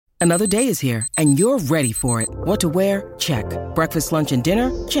Another day is here, and you're ready for it. What to wear? Check. Breakfast, lunch, and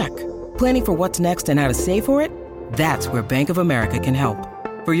dinner? Check. Planning for what's next and how to save for it? That's where Bank of America can help.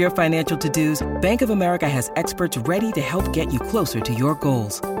 For your financial to-dos, Bank of America has experts ready to help get you closer to your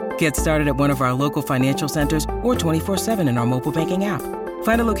goals. Get started at one of our local financial centers or 24/7 in our mobile banking app.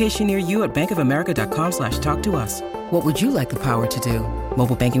 Find a location near you at bankofamerica.com/talktous. What would you like the power to do?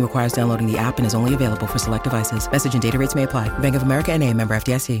 Mobile banking requires downloading the app and is only available for select devices. Message and data rates may apply. Bank of America N.A., member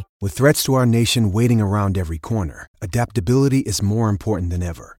FDIC. With threats to our nation waiting around every corner, adaptability is more important than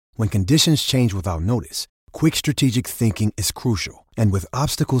ever. When conditions change without notice, quick strategic thinking is crucial. And with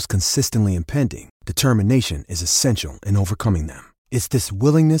obstacles consistently impending, determination is essential in overcoming them. It's this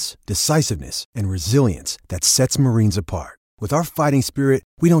willingness, decisiveness, and resilience that sets Marines apart. With our fighting spirit,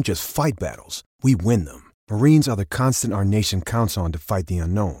 we don't just fight battles, we win them. Marines are the constant our nation counts on to fight the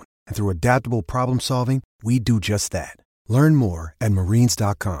unknown. And through adaptable problem solving, we do just that. Learn more at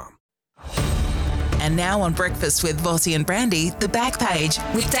marines.com. And now on Breakfast with Vossi and Brandy, The Back Page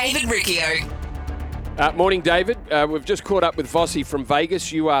with David Riccio. Morning, David. We've just caught up with Vossi from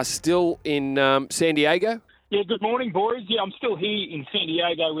Vegas. You are still in San Diego? Yeah, good morning, boys. Yeah, I'm still here in San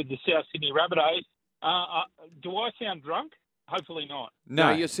Diego with the South Sydney Rabbitohs. Do I sound drunk? Hopefully not.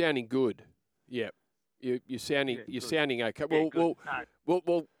 No, you're sounding good. Yeah. You're sounding okay. We'll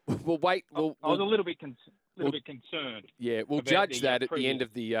wait. I was a little bit concerned. Yeah, we'll judge that at the end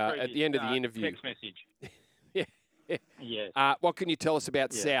of the interview. Text message. Yeah. Yes. What can you tell us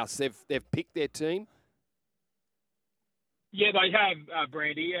about South? They've picked their team. Yeah, they have,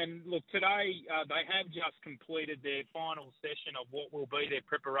 Brandy. And look, today they have just completed their final session of what will be their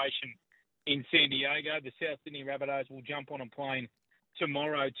preparation in San Diego. The South Sydney Rabbitohs will jump on a plane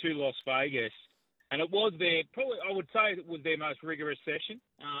tomorrow to Las Vegas. And it was I would say it was their most rigorous session.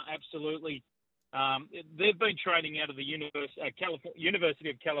 Absolutely. They've been training out of the University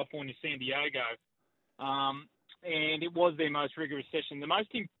of California, San Diego. And it was their most rigorous session. The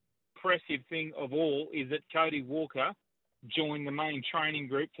most impressive thing of all is that Cody Walker joined the main training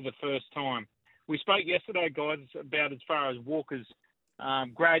group for the first time. We spoke yesterday, guys, about as far as Walker's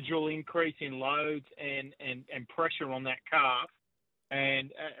gradual increase in loads and pressure on that calf.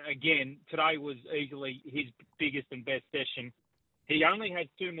 And again, today was easily his biggest and best session. He only had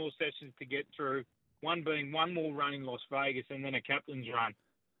 2 more sessions to get through, one being one more run in Las Vegas and then a captain's run.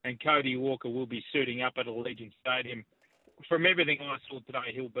 And Cody Walker will be suiting up at Allegiant Stadium. From everything I saw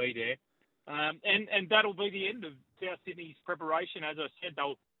today, he'll be there. And that'll be the end of South Sydney's preparation. As I said,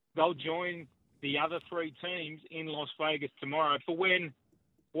 they'll join the other 3 teams in Las Vegas tomorrow for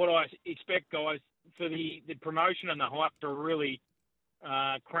what I expect, guys, for the promotion and the hype to really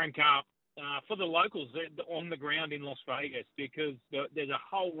crank up for the locals on the ground in Las Vegas, because there's a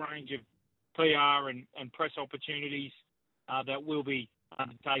whole range of PR and press opportunities that will be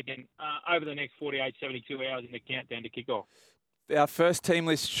undertaken over the next 48, 72 hours in the countdown to kick off. Our first team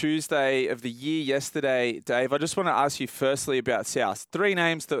list Tuesday of the year yesterday, Dave. I just want to ask you firstly about South. 3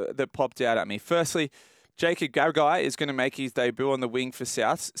 names that popped out at me. Firstly, Jacob Gagai is going to make his debut on the wing for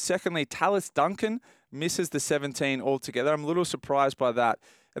South. Secondly, Tallis Duncan misses the 17 altogether. I'm a little surprised by that.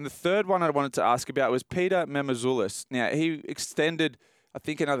 And the third one I wanted to ask about was Peter Memezoulis. Now, he extended, I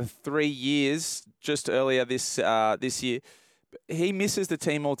think, another 3 years just earlier this year. He misses the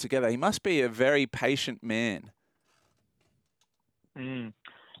team altogether. He must be a very patient man.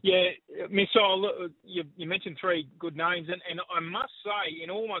 Yeah, Missile, you mentioned 3 good names. And I must say, in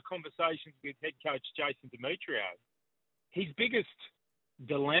all my conversations with head coach Jason Demetriou, his biggest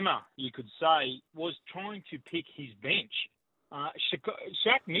dilemma, you could say, was trying to pick his bench.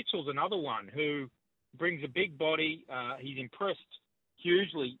 Shaq Mitchell's another one who brings a big body. He's impressed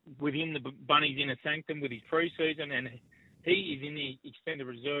hugely within the Bunnies inner sanctum with his preseason, and he is in the extended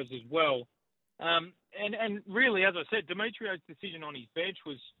reserves as well. And really, as I said, Demetriou's decision on his bench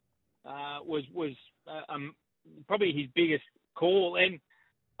was probably his biggest call. And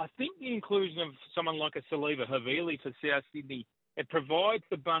I think the inclusion of someone like a Saliba Havili for South Sydney, it provides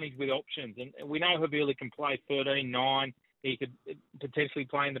the Bunnies with options. And we know Havili can play 13-9. He could potentially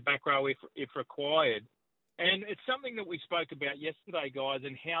play in the back row if required. And it's something that we spoke about yesterday, guys,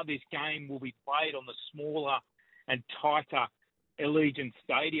 and how this game will be played on the smaller and tighter Allegiant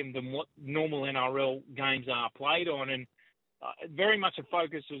Stadium than what normal NRL games are played on. And very much a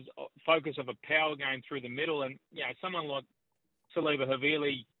focus of a power game through the middle. And, someone like Saliba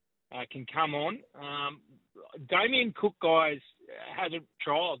Havili can come on. Damien Cook, guys, hasn't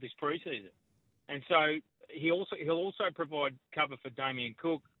trialled this preseason. And so he'll also provide cover for Damien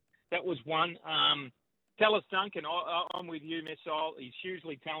Cook. That was one. Tallis Duncan, I'm with you, Missile. He's a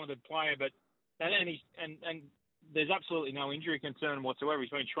hugely talented player, but and there's absolutely no injury concern whatsoever. He's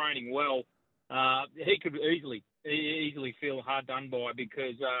been training well. He could easily feel hard done by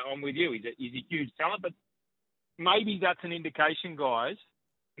because I'm with you. He's a huge talent, but maybe that's an indication, guys.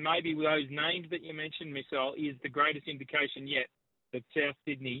 Maybe those names that you mentioned, Missile, is the greatest indication yet that South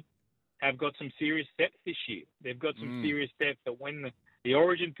Sydney have got some serious depth this year. They've got some serious depth that when the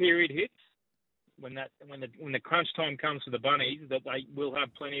origin period hits, when the crunch time comes for the Bunnies, that they will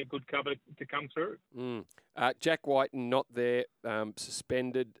have plenty of good cover to come through. Jack Whiten not there,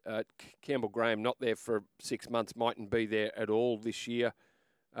 suspended. Campbell Graham not there for 6 months, mightn't be there at all this year.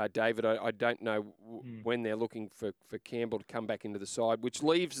 David, I don't know when they're looking for Campbell to come back into the side, which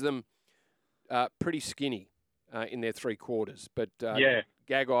leaves them pretty skinny in their three quarters. But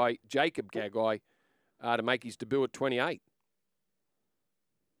Jacob Gagai, to make his debut at 28.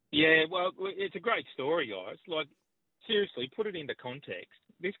 Yeah, well, it's a great story, guys. Like, seriously, put it into context.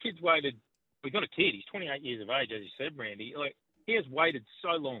 This kid's waited. We've got a kid. He's 28 years of age, as you said, Brandy. Like, he has waited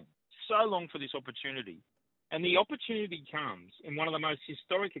so long for this opportunity. And the opportunity comes in one of the most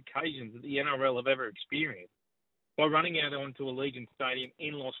historic occasions that the NRL have ever experienced by running out onto Allegiant Stadium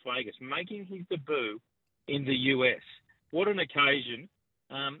in Las Vegas, making his debut in the US. What an occasion.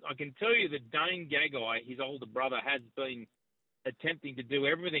 I can tell you that Dane Gagai, his older brother, has been attempting to do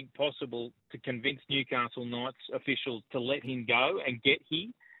everything possible to convince Newcastle Knights officials to let him go and get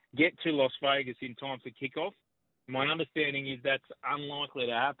to Las Vegas in time for kickoff. My understanding is that's unlikely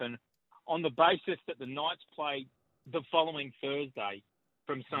to happen on the basis that the Knights play the following Thursday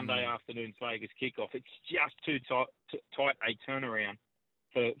from Sunday afternoon's Vegas kickoff. It's just too tight a turnaround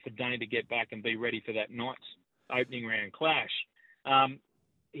for Dane to get back and be ready for that Knights opening round clash.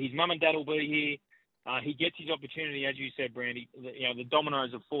 His mum and dad will be here. He gets his opportunity, as you said, Brandy. The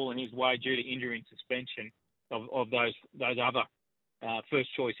dominoes have fallen his way due to injury and suspension of those other first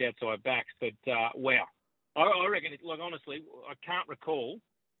choice outside backs. But wow, I reckon. Honestly, I can't recall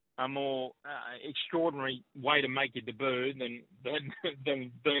a more extraordinary way to make your debut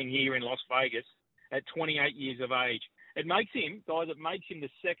than being here in Las Vegas at 28 years of age. It makes him the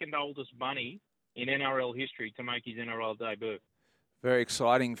second oldest Bunny in NRL history to make his NRL debut. Very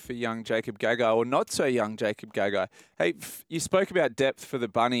exciting for young Jacob Gagai, or not so young Jacob Gagai. Hey, you spoke about depth for the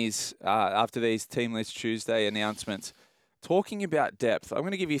Bunnies after these Team List Tuesday announcements. Talking about depth, I'm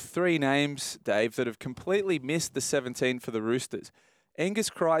going to give you three names, Dave, that have completely missed the 17 for the Roosters.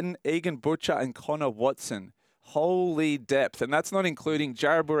 Angus Crichton, Egan Butcher and Connor Watson. Holy depth. And that's not including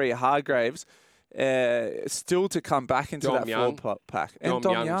Jaraburi Hargraves still to come back into that four pack. And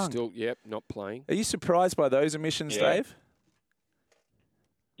Dom Young still, not playing. Are you surprised by those omissions, Dave?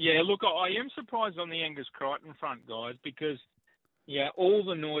 Yeah, look, I am surprised on the Angus Crichton front, guys, because, all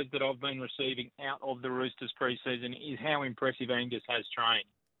the noise that I've been receiving out of the Roosters pre-season is how impressive Angus has trained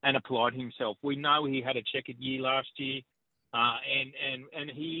and applied himself. We know he had a checkered year last year,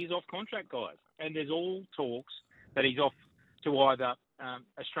 and he is off contract, guys. And there's all talks that he's off to either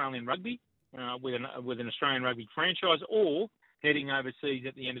Australian rugby with an Australian rugby franchise or heading overseas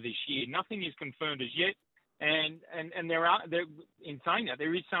at the end of this year. Nothing is confirmed as yet. And in saying that,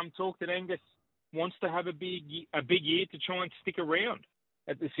 there is some talk that Angus wants to have a big year to try and stick around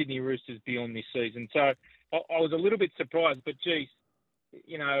at the Sydney Roosters beyond this season. So I was a little bit surprised, but geez,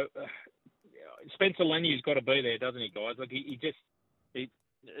 Spencer Leniu's got to be there, doesn't he, guys? Like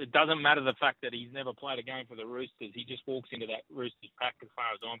it doesn't matter the fact that he's never played a game for the Roosters. He just walks into that Roosters pack, as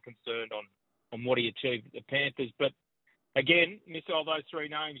far as I'm concerned, on what he achieved at the Panthers. But again, Missile, those three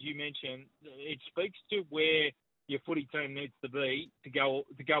names you mentioned, it speaks to where your footy team needs to be to go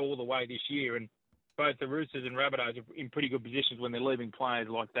all the way this year. And both the Roosters and Rabbitohs are in pretty good positions when they're leaving players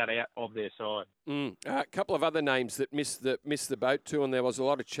like that out of their side. A couple of other names that missed the boat too, and there was a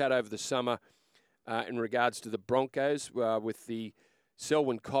lot of chat over the summer in regards to the Broncos with the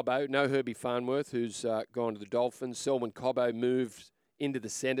Selwyn Cobbo. No Herbie Farnworth, who's gone to the Dolphins. Selwyn Cobbo moved into the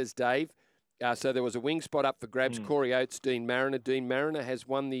centres, Dave. So there was a wing spot up for grabs. Corey Oates, Dean Mariner. Dean Mariner has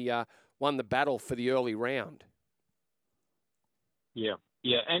won the battle for the early round. Yeah,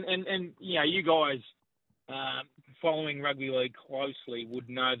 and you guys following rugby league closely would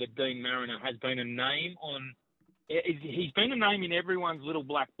know that Dean Mariner has been a name he's been a name in everyone's little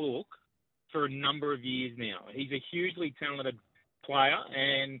black book for a number of years now. He's a hugely talented player,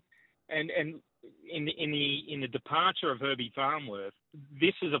 and in the departure of Herbie Farnworth,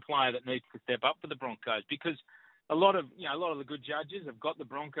 this is a player that needs to step up for the Broncos, because a lot of the good judges have got the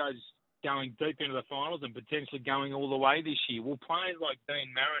Broncos going deep into the finals and potentially going all the way this year. Well, players like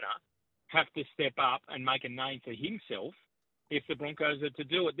Dean Mariner have to step up and make a name for himself if the Broncos are to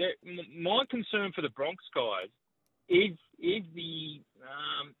do it. My concern for the Bronx guys is the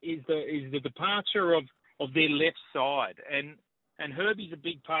departure of of their left side. And Herbie's a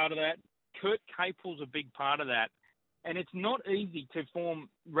big part of that. Kurt Capel's a big part of that. And it's not easy to form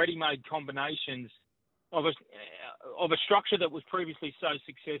ready-made combinations of a structure that was previously so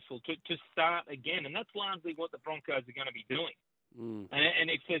successful to start again. And that's largely what the Broncos are going to be doing. And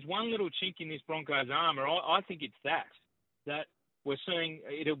if there's one little chink in this Broncos armour, I think it's that we're seeing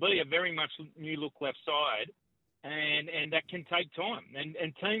it'll be a very much new look left side, and that can take time.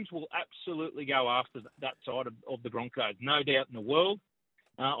 And teams will absolutely go after that side of the Broncos, no doubt in the world.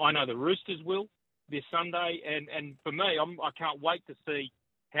 I know the Roosters will this Sunday, and for me, I can't wait to see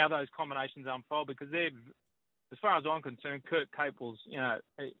how those combinations unfold, because they're, as far as I'm concerned, Kurt Capel's, an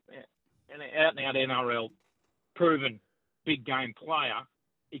out-and-out NRL proven big game player,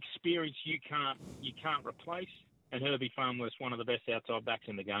 experience you can't replace, and Herbie Farnworth's one of the best outside backs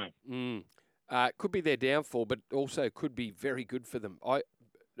in the game. Could be their downfall, but also could be very good for them. I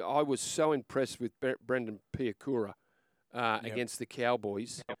was so impressed with Brendan Piakura against the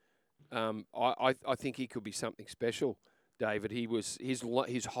Cowboys. I think he could be something special, David. He was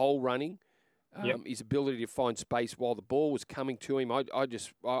his whole running, his ability to find space while the ball was coming to him. I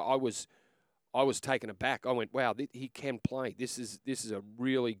was taken aback. I went, wow, he can play. This is a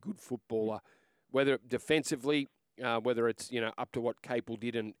really good footballer. Whether defensively, whether it's up to what Capel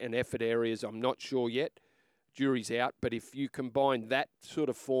did in effort areas, I'm not sure yet. Jury's out. But if you combine that sort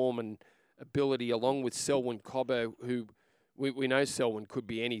of form and ability along with Selwyn Cobbo, who we know Selwyn could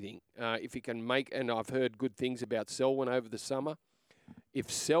be anything. If he can make, and I've heard good things about Selwyn over the summer,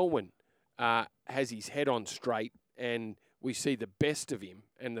 if Selwyn has his head on straight and we see the best of him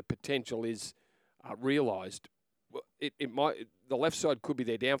and the potential is realised, it might, the left side could be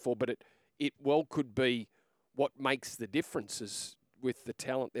their downfall, but it well could be what makes the differences with the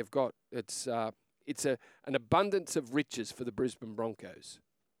talent they've got. It's an abundance of riches for the Brisbane Broncos.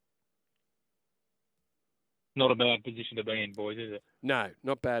 Not a bad position to be in, boys, is it? No,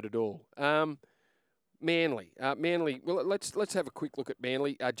 not bad at all. Manly. Well, let's have a quick look at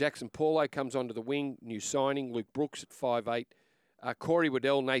Manly. Jackson Paulo comes onto the wing, new signing. Luke Brooks at 5'8". Corey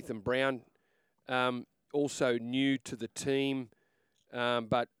Waddell, Nathan Brown, also new to the team,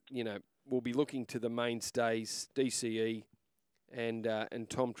 but we'll be looking to the mainstays, DCE and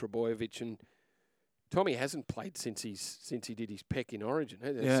Tom Trebojevic. And Tommy hasn't played since he did his peck in Origin.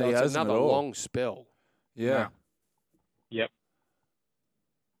 Yeah, so it's another at all. long spell. Yeah. Yep.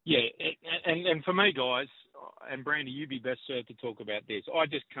 Yeah, and for me, guys, and Brandy, you'd be best served to talk about this. I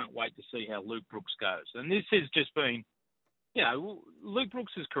just can't wait to see how Luke Brooks goes. And this has just been, Luke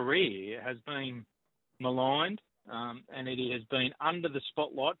Brooks' career has been maligned, and it has been under the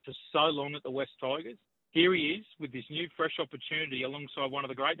spotlight for so long at the West Tigers. Here he is with this new, fresh opportunity alongside one of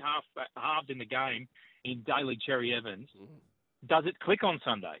the great halves in the game in Daly Cherry Evans. Does it click on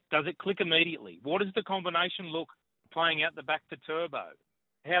Sunday? Does it click immediately? What does the combination look playing out the back to Turbo?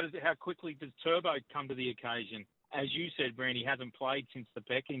 How quickly does Turbo come to the occasion? As you said, Brandy, hasn't played since the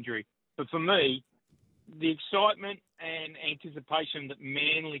pec injury. But for me, the excitement and anticipation that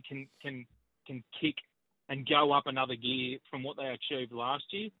Manly can kick and go up another gear from what they achieved last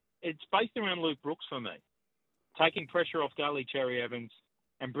year, it's based around Luke Brooks for me. Taking pressure off Daly Cherry Evans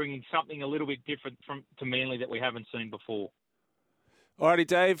and bringing something a little bit different to Manly that we haven't seen before. Alrighty,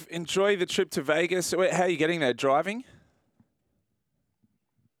 Dave, enjoy the trip to Vegas. How are you getting there? Driving?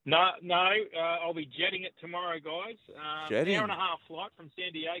 No, I'll be jetting it tomorrow, guys. Jetting? Hour and a half flight from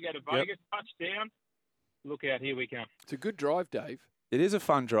San Diego to Vegas. Touchdown. Look out, here we come. It's a good drive, Dave. It is a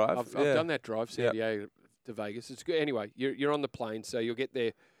fun drive. I've done that drive, San Diego to Vegas. It's good. Anyway, you're on the plane, so you'll get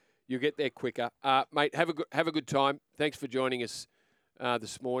there. You'll get there quicker, mate. Have a good time. Thanks for joining us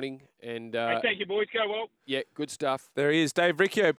this morning. And thank you, boys. Go well. Yeah, good stuff. There he is, Dave Riccio.